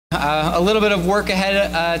A little bit of work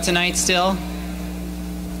ahead tonight still.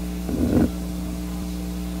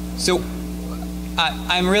 So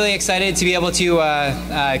I'm really excited to be able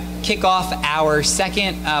to kick off our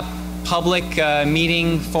second public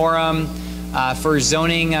meeting forum for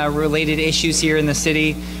zoning related issues here in the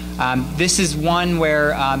city. This is one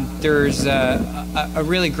where there's a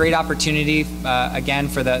really great opportunity again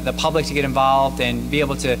for the public to get involved and be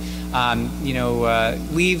able to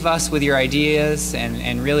leave us with your ideas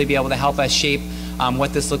and really be able to help us shape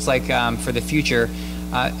what this looks like for the future.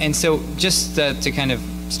 And so just to kind of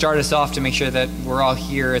start us off to make sure that we're all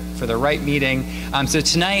here for the right meeting. So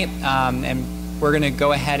tonight, and we're going to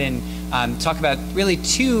go ahead and talk about really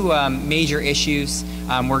two major issues.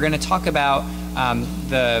 We're going to talk about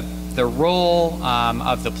the role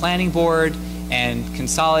of the planning board and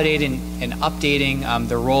consolidating and updating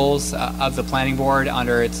the roles of the planning board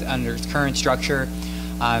under its current structure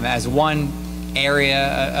as one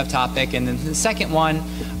area of topic. And then the second one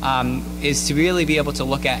is to really be able to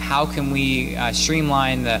look at how can we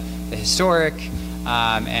streamline the historic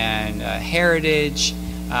and heritage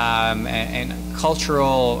and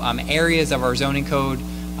cultural areas of our zoning code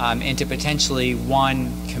into potentially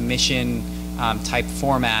one commission type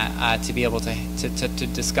format to be able to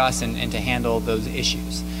discuss and to handle those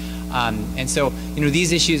issues. And so,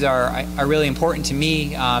 these issues are really important to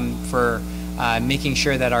me for making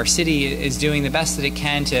sure that our city is doing the best that it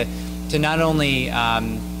can to not only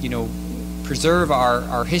preserve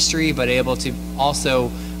our history, but able to also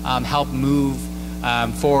help move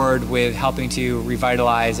forward with helping to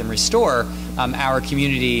revitalize and restore our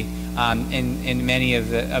community in many of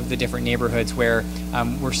the different neighborhoods where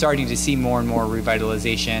we're starting to see more and more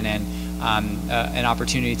revitalization and an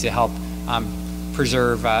opportunity to help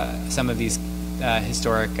preserve some of these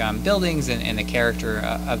historic buildings and the character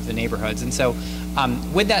of the neighborhoods. And so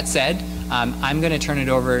with that said, I'm going to turn it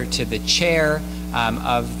over to the chair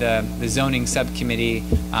of the zoning subcommittee,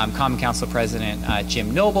 Common Council President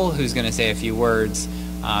Jim Noble, who's going to say a few words,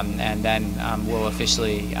 and then we'll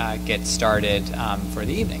officially get started for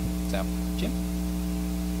the evening. So, Jim.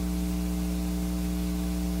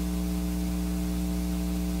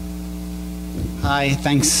 Hi,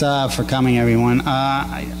 thanks for coming, everyone.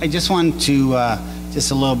 I just want to,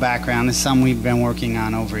 just a little background. This is something we've been working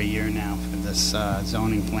on over a year now for this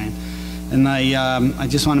zoning plan. And I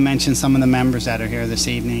just want to mention some of the members that are here this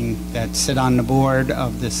evening that sit on the board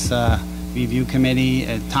of this review committee.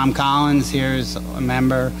 Tom Collins here is a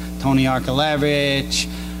member, Tony Arkalevich,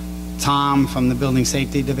 Tom from the Building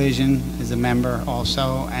Safety Division is a member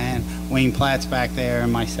also, and Wayne Platt's back there,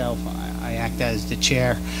 and myself, I act as the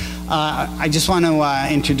chair. I just want to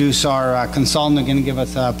introduce our consultant. They're going to give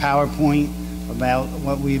us a PowerPoint about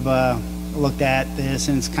what we've looked at this,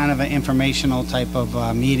 and it's kind of an informational type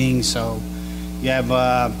of meeting, so you have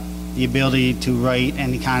the ability to write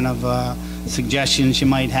any kind of suggestions you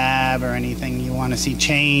might have, or anything you want to see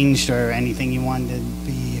changed, or anything you want to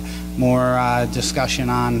be more discussion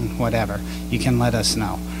on, whatever. You can let us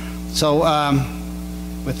know. So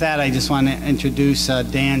with that, I just want to introduce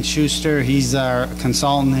Dan Schuster. He's our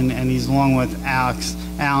consultant, and he's along with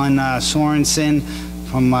Alan Sorensen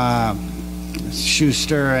from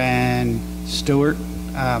Schuster and Stewart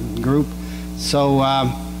group. So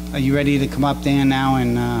are you ready to come up, Dan, now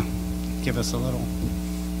and give us a little?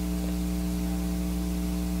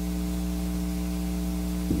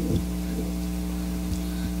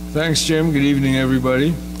 Thanks, Jim. Good evening,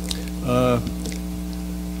 everybody.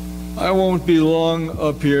 I won't be long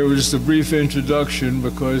up here with just a brief introduction,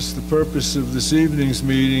 because the purpose of this evening's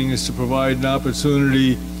meeting is to provide an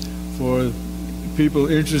opportunity for people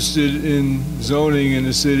interested in zoning in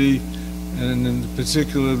the city, and in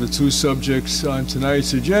particular the two subjects on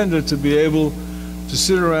tonight's agenda, to be able to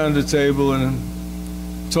sit around the table and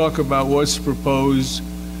talk about what's proposed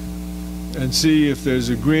and see if there's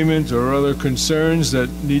agreement or other concerns that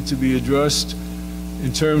need to be addressed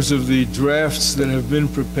in terms of the drafts that have been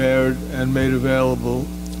prepared and made available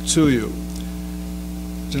to you.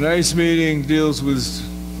 Tonight's meeting deals with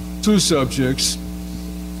two subjects: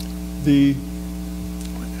 the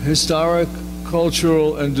historic,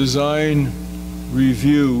 cultural, and design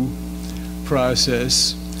review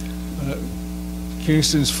process.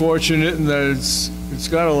 Kingston's fortunate in that it's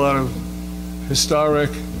got a lot of historic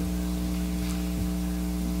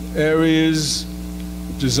areas,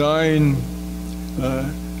 design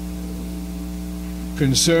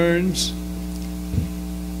concerns,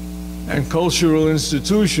 and cultural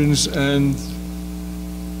institutions, and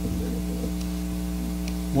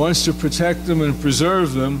wants to protect them and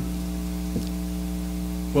preserve them,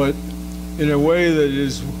 but in a way that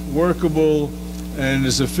is workable and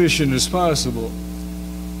as efficient as possible.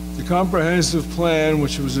 The comprehensive plan,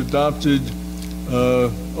 which was adopted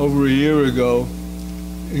over a year ago,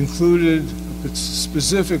 included a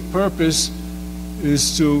specific purpose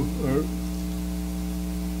is to,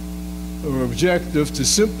 or objective, to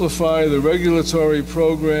simplify the regulatory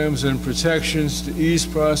programs and protections to ease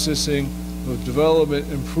processing of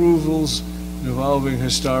development approvals involving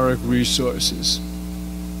historic resources.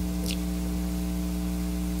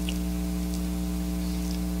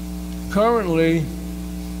 Currently,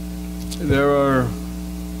 there are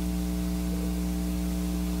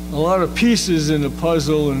a lot of pieces in the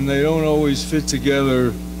puzzle, and they don't always fit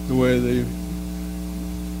together the way they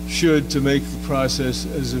should to make the process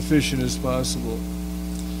as efficient as possible.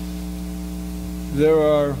 There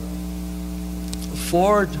are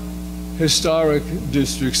 4 historic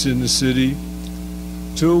districts in the city,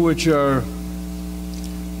 2 which are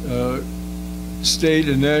state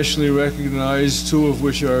and nationally recognized, 2 of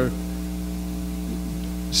which are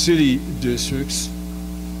city districts.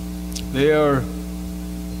 They are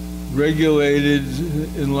regulated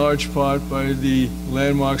in large part by the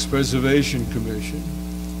Landmarks Preservation Commission.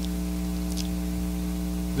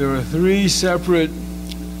 There are 3 separate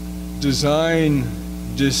design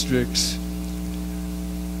districts,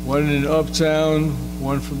 one in Uptown,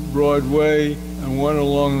 one from Broadway, and one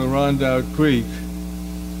along the Rondout Creek.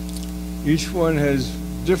 Each one has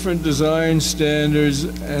different design standards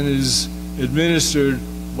and is administered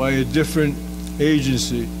by a different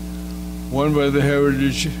agency. One by the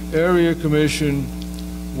Heritage Area Commission,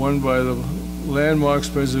 one by the Landmarks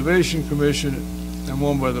Preservation Commission, and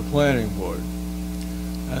one by the Planning Board.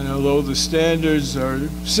 And although the standards are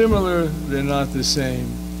similar, they're not the same.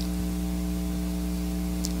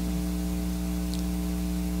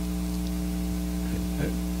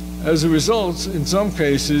 As a result, in some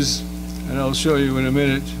cases, and I'll show you in a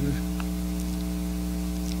minute,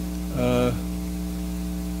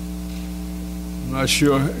 I'm not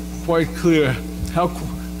sure quite clear how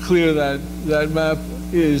clear that map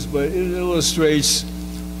is, but it illustrates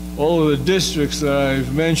all of the districts that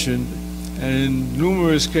I've mentioned, and in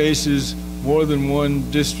numerous cases more than one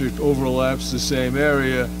district overlaps the same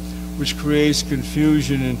area, which creates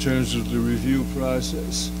confusion in terms of the review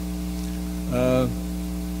process.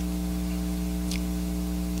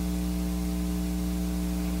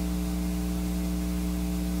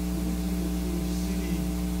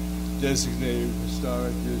 Designated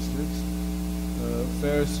historic districts,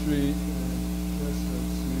 Fair Street and Chestnut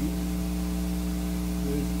Street.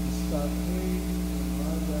 There's the Stockade and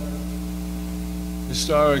Rondout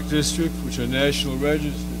Historic District, which are National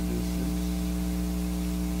Register districts.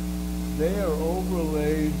 They are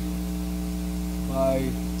overlaid by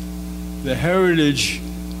the heritage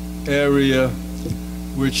area,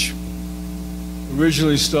 which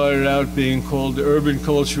originally started out being called the Urban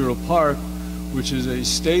Cultural Park, which is a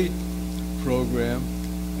state program,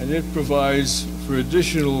 and it provides for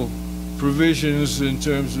additional provisions in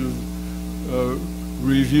terms of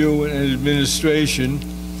review and administration,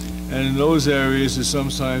 and in those areas it's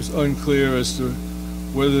sometimes unclear as to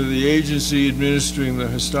whether the agency administering the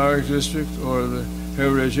historic district or the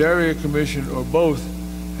Heritage Area Commission or both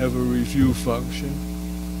have a review function.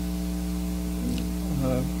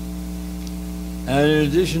 And in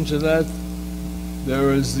addition to that, there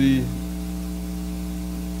is the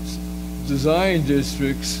design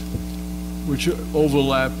districts, which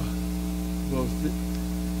overlap both.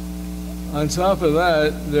 On top of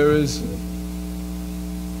that, there is, I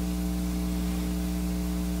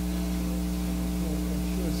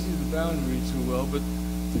can't see the boundary too well, but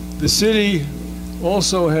the city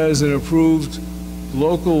also has an approved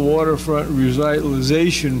local waterfront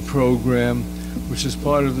revitalization program, which is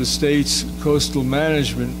part of the state's coastal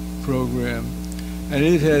management program, and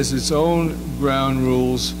it has its own ground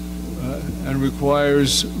rules and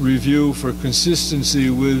requires review for consistency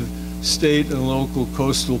with state and local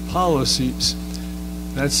coastal policies.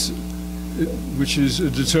 Which is a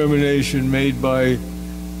determination made by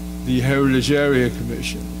the Heritage Area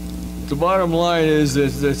Commission. The bottom line is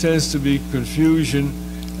that there tends to be confusion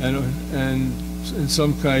and in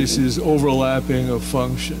some cases overlapping of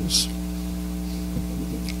functions.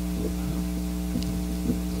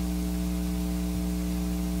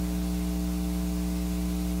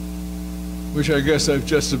 Which I guess I've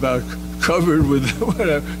just about covered with when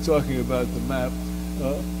I'm talking about the map.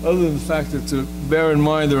 Other than the fact that to bear in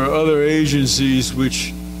mind there are other agencies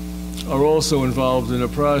which are also involved in the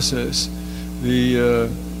process. The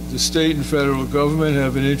state and federal government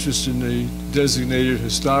have an interest in the designated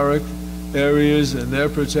historic areas and their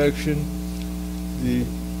protection. The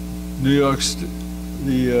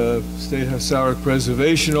State Historic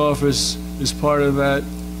Preservation Office is part of that.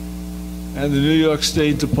 and the New York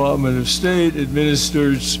State Department of State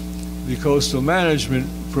administers the coastal management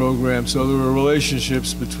program, so there are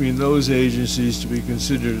relationships between those agencies to be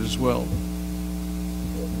considered as well.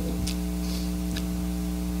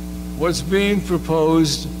 What's being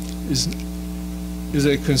proposed is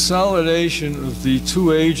a consolidation of the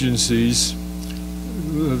two agencies,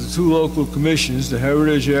 the two local commissions, the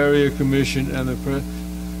Heritage Area Commission and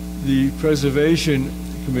the Preservation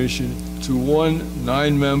Commission, to one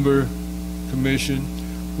 9-member commission,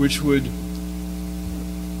 which would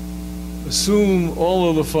assume all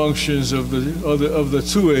of the functions of the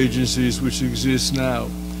two agencies which exist now.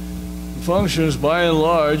 The functions, by and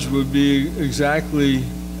large, would be exactly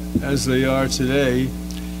as they are today.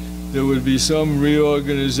 There would be some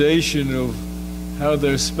reorganization of how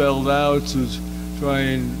they're spelled out to try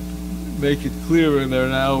and make it clearer. There are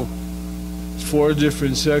now 4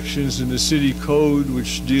 different sections in the city code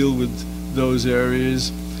which deal with those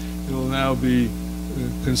areas. It will now be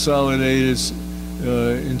consolidated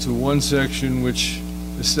into one section which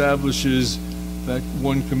establishes that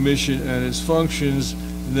one commission and its functions,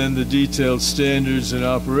 and then the detailed standards and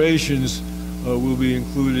operations will be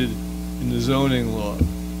included in the zoning law. Okay.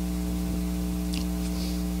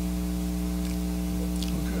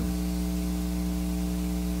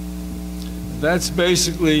 That's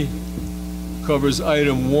basically covers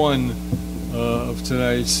item 1 of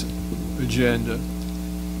tonight's agenda,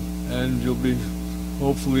 and you'll be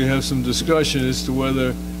hopefully have some discussion as to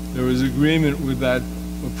whether there is agreement with that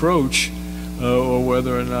approach or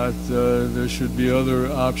whether or not there should be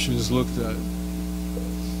other options looked at.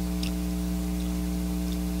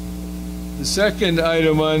 The second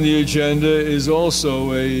item on the agenda is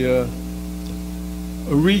also a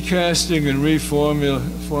recasting and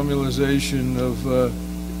reformulation of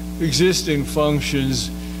existing functions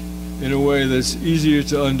in a way that's easier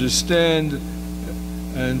to understand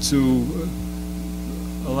and to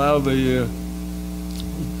allow the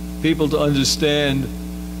people to understand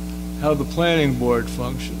how the planning board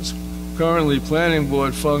functions. Currently, planning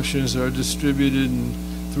board functions are distributed in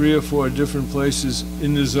 3 or 4 different places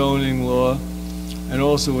in the zoning law and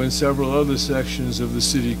also in several other sections of the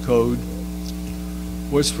city code.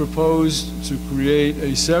 What's proposed to create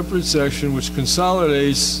a separate section which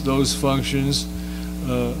consolidates those functions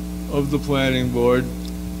of the planning board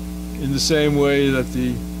in the same way that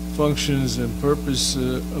the functions and purpose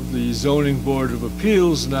of the zoning board of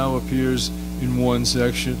appeals now appears in one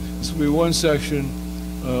section. This will be one section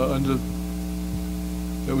that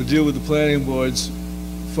would deal with the planning board's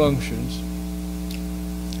functions.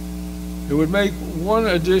 It would make one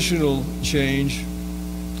additional change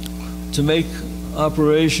to make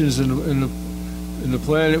operations in the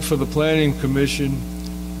planning for the planning commission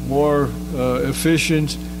more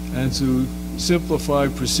efficient and to simplify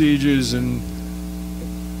procedures and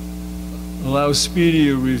allow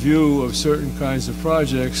speedier review of certain kinds of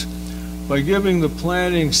projects by giving the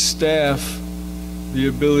planning staff the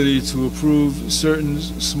ability to approve certain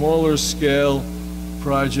smaller scale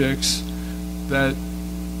projects that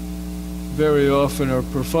very often are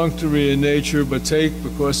perfunctory in nature but take,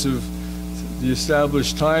 because of the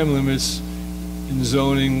established time limits in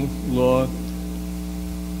zoning law,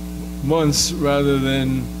 months rather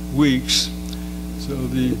than weeks. So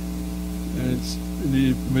the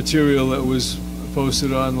material that was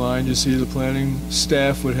posted online, you see the planning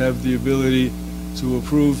staff would have the ability to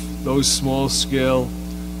approve those small scale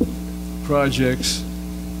projects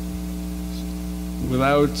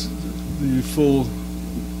without the full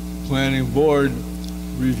planning board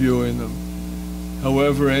reviewing them.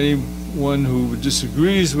 However, anyone who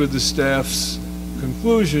disagrees with the staff's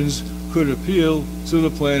conclusions could appeal to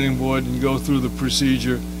the planning board and go through the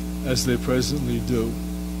procedure as they presently do.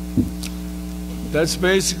 That's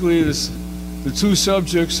basically the two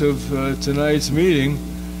subjects of tonight's meeting.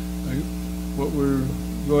 What we're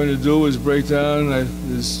going to do is break down,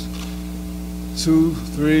 there's 2,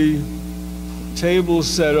 3 tables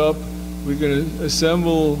set up. We're going to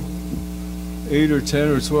assemble 8 or 10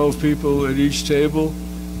 or 12 people at each table.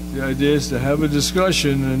 The idea is to have a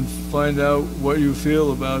discussion and find out what you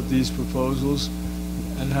feel about these proposals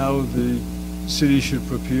and how the city should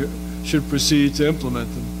proceed to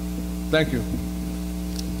implement them. Thank you.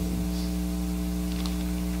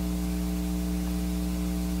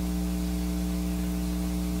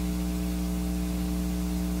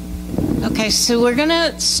 Okay, so we're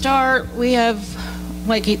gonna start. We have,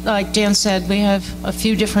 like Dan said, we have a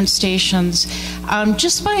few different stations.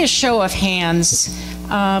 Just by a show of hands,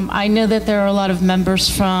 I know that there are a lot of members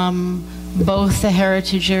from both the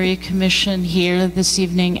Heritage Area Commission here this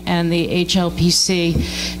evening and the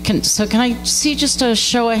HLPC. Can I see just a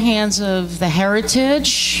show of hands of the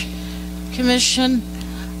Heritage? Commission.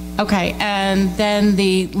 Okay, and then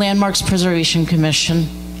the Landmarks Preservation Commission.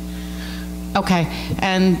 Okay,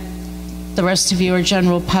 and the rest of you are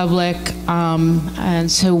general public. And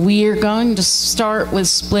so we are going to start with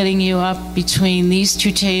splitting you up between these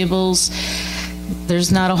two tables.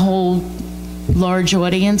 There's not a whole large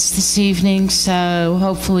audience this evening, so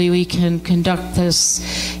hopefully we can conduct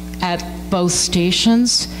this at both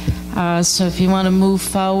stations. So if you want to move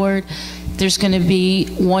forward, there's going to be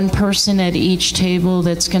one person at each table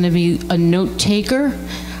that's going to be a note taker,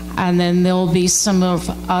 and then there'll be some of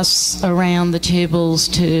us around the tables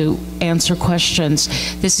to answer questions.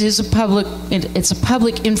 This is it's a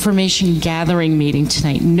public information gathering meeting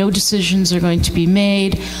tonight. No decisions are going to be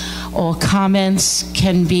made. All comments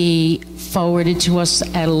can be forwarded to us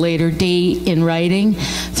at a later date in writing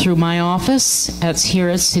through my office. That's here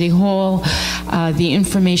at City Hall. The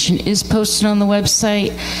information is posted on the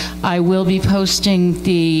website. I will be posting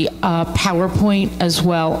the PowerPoint as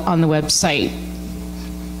well on the website.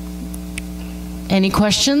 Any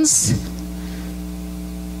questions?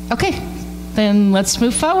 Okay, then let's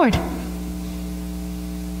move forward.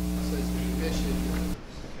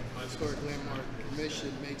 Historic Landmark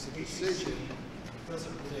Commission makes a decision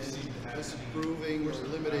disapproving or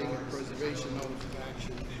limiting a preservation notice of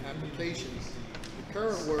action applications. The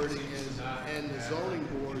current wording is, and the zoning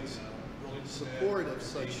board's support of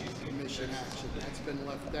such commission action. That's been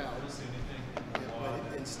left out.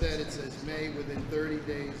 But instead it says, may within 30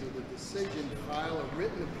 days of the decision file a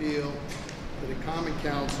written appeal to the Common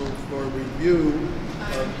Council for review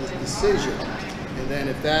of the decision. And then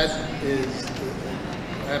if that is,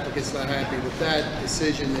 the applicant's not happy with that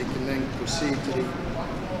decision, they can then proceed to the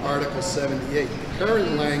Article 78. The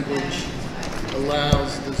current language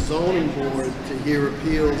allows the zoning board to hear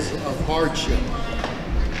appeals of hardship.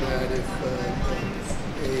 That if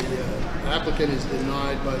an applicant is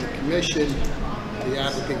denied by the commission, the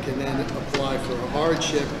applicant can then apply for a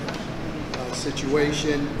hardship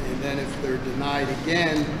situation, and then if they're denied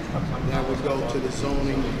again, that would go to the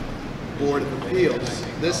zoning board of appeals.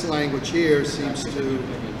 This language here seems to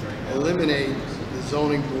eliminate the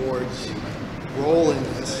zoning board's role in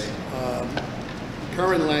this.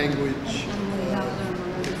 Current language,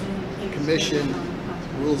 the commission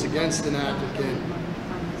rules against an applicant.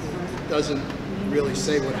 It doesn't really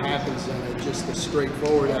say what happens on it, just a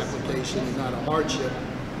straightforward application and not a hardship.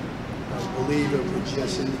 I believe it would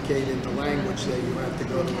just indicate in the language that you have to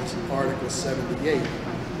go to Article 78.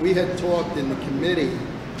 We had talked in the committee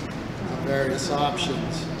on various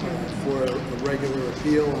options for a regular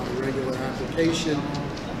appeal on a regular application.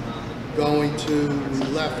 We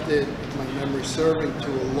left it, if my memory serving, to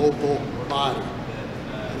a local body.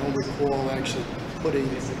 I don't recall actually putting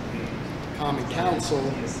Common Council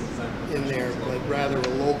in there, but rather a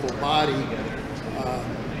local body.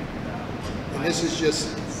 And this is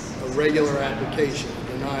just a regular application,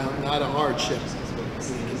 denial, not a hardship.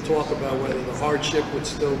 We can talk about whether the hardship would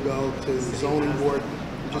still go to the zoning board.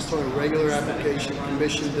 Just on a regular application,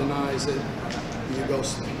 commission denies it. You go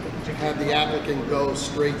have the applicant go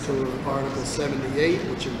straight to Article 78,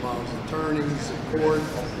 which involves attorneys and court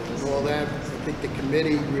and all that. I think the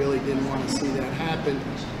committee really didn't want to see that happen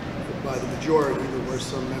by the majority. There were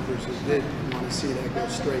some members who did want to see that go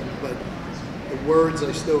straight. But the words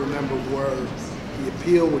I still remember were the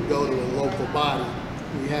appeal would go to a local body.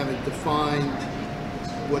 We haven't defined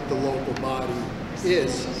what the local body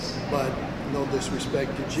is, but no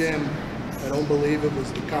disrespect to Jim, I don't believe it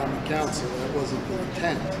was the Common Council. That wasn't the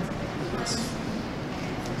intent. I'm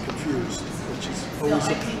confused, which is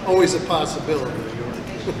always a possibility.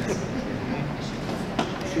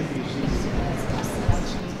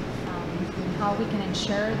 How we can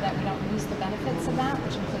ensure that we don't lose the benefits of that,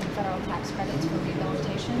 which include federal tax credits for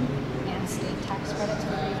rehabilitation and state tax credits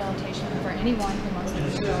for rehabilitation for anyone who wants to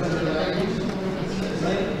rehabilitate a building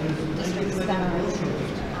in districts that are.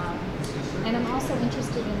 And I'm also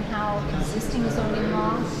interested in how existing zoning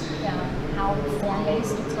law, how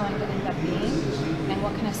form-based it's going to end up being, and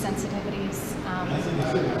what kind of sensitivities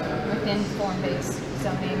within form-based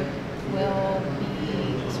zoning will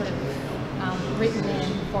be sort of written in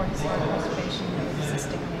for historic preservation of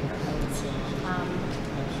existing neighborhoods.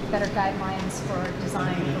 Better guidelines for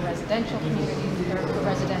design for residential communities, or for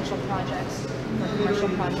residential projects, for commercial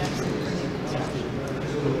projects, and for new construction.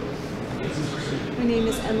 My name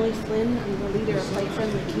is Emily Flynn. I'm the leader of Bike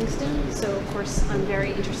Friendly Kingston. So, of course, I'm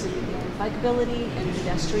very interested in bikeability and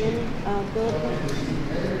pedestrian ability.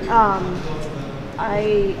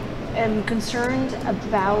 I am concerned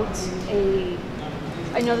about a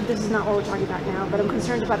I know that this is not what we're talking about now, but I'm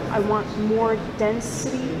concerned about, I want more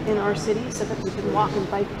density in our city so that we can walk and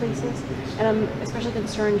bike places. And I'm especially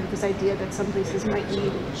concerned with this idea that some places might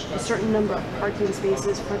need a certain number of parking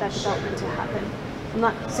spaces for that development to happen. I'm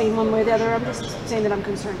not saying one way or the other, I'm just saying that I'm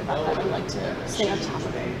concerned about that. I'd like to stay on top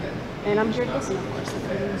of it. And I'm here to listen, of course.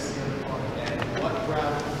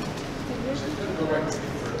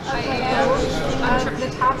 The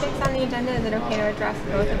topics on the agenda, is it okay to address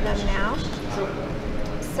both of them now?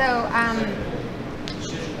 So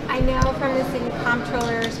I know from the city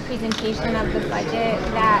comptroller's presentation of the budget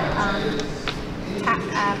that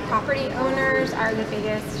property owners are the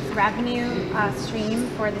biggest revenue stream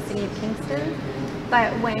for the city of Kingston.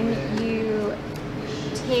 But when you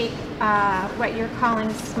take what you're calling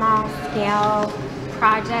small scale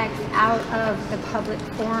projects out of the public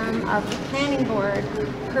forum of the planning board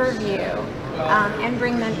purview and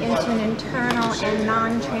bring them into an internal and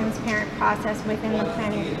non-transparent process within the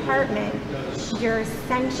planning department, you're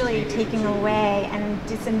essentially taking away and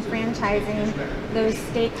disenfranchising those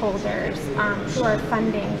stakeholders who are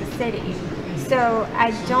funding the city. So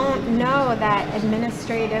I don't know that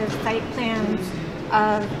administrative site plans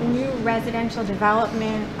of new residential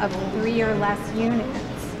development of 3 or less units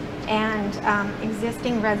and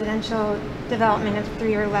existing residential development of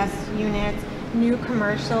 3 or less units, new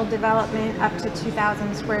commercial development up to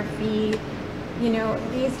 2,000 square feet. You know,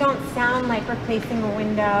 these don't sound like replacing a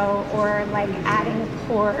window or like adding a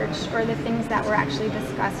porch or the things that were actually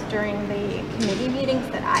discussed during the committee meetings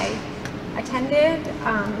that I attended.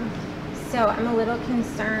 So I'm a little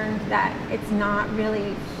concerned that it's not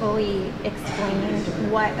really fully explained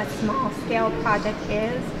what a small scale project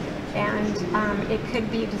is. And it could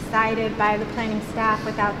be decided by the planning staff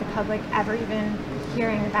without the public ever even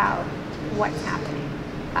hearing about what's happening,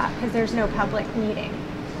 because there's no public meeting.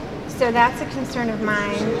 So that's a concern of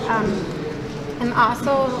mine. And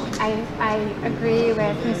also, I agree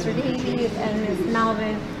with Mr. Davies and Ms.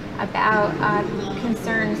 Melvin about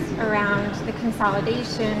concerns around the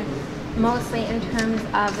consolidation, mostly in terms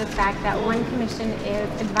of the fact that one commission is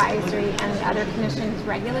advisory and the other commission is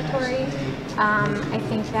regulatory. I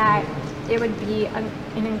think that it would be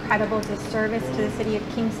an incredible disservice to the city of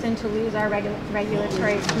Kingston to lose our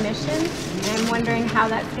regulatory commission. And I'm wondering how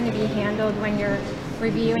that's going to be handled when you're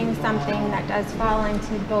reviewing something that does fall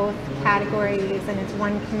into both categories and it's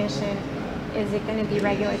one commission. Is it going to be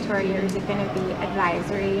regulatory or is it going to be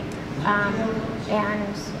advisory?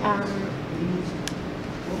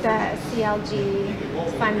 The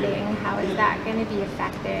CLG funding, how is that going to be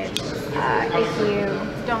affected if you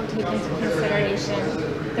don't take into consideration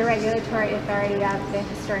the regulatory authority of the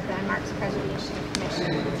Historic Landmarks Preservation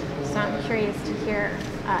Commission? So I'm curious to hear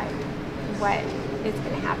what is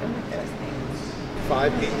going to happen with those things.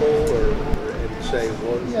 5 people, or say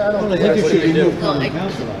one? Yeah, I don't Well, I think it should be do? no common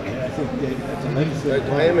council on it. I think that's a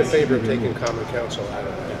legislative. I am in favor of taking common council out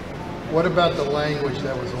of that. What about the language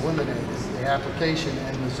that was eliminated? The application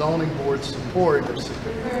and the zoning board's support of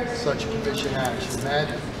such commission action.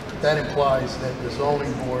 That implies that the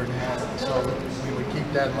zoning board had, so we would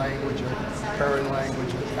keep that language or current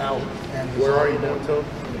language out. And Where are you now, Tom?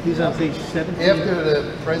 He's on page 17. After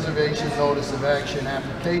the preservation notice of action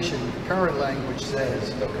application, the current language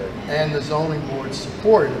says, and the zoning board's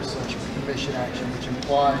support of such commission action, which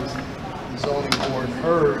implies the zoning board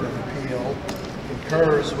heard an appeal,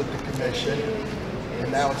 concurs with the commission,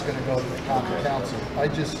 and now it's going to go to the common council. I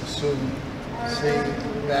just assume see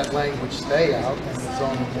that language stay out and the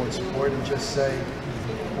zoning board support and just say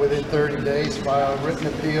within 30 days file a written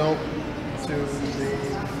appeal to the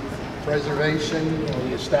preservation or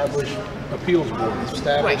the established appeals board.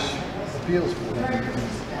 Appeals board.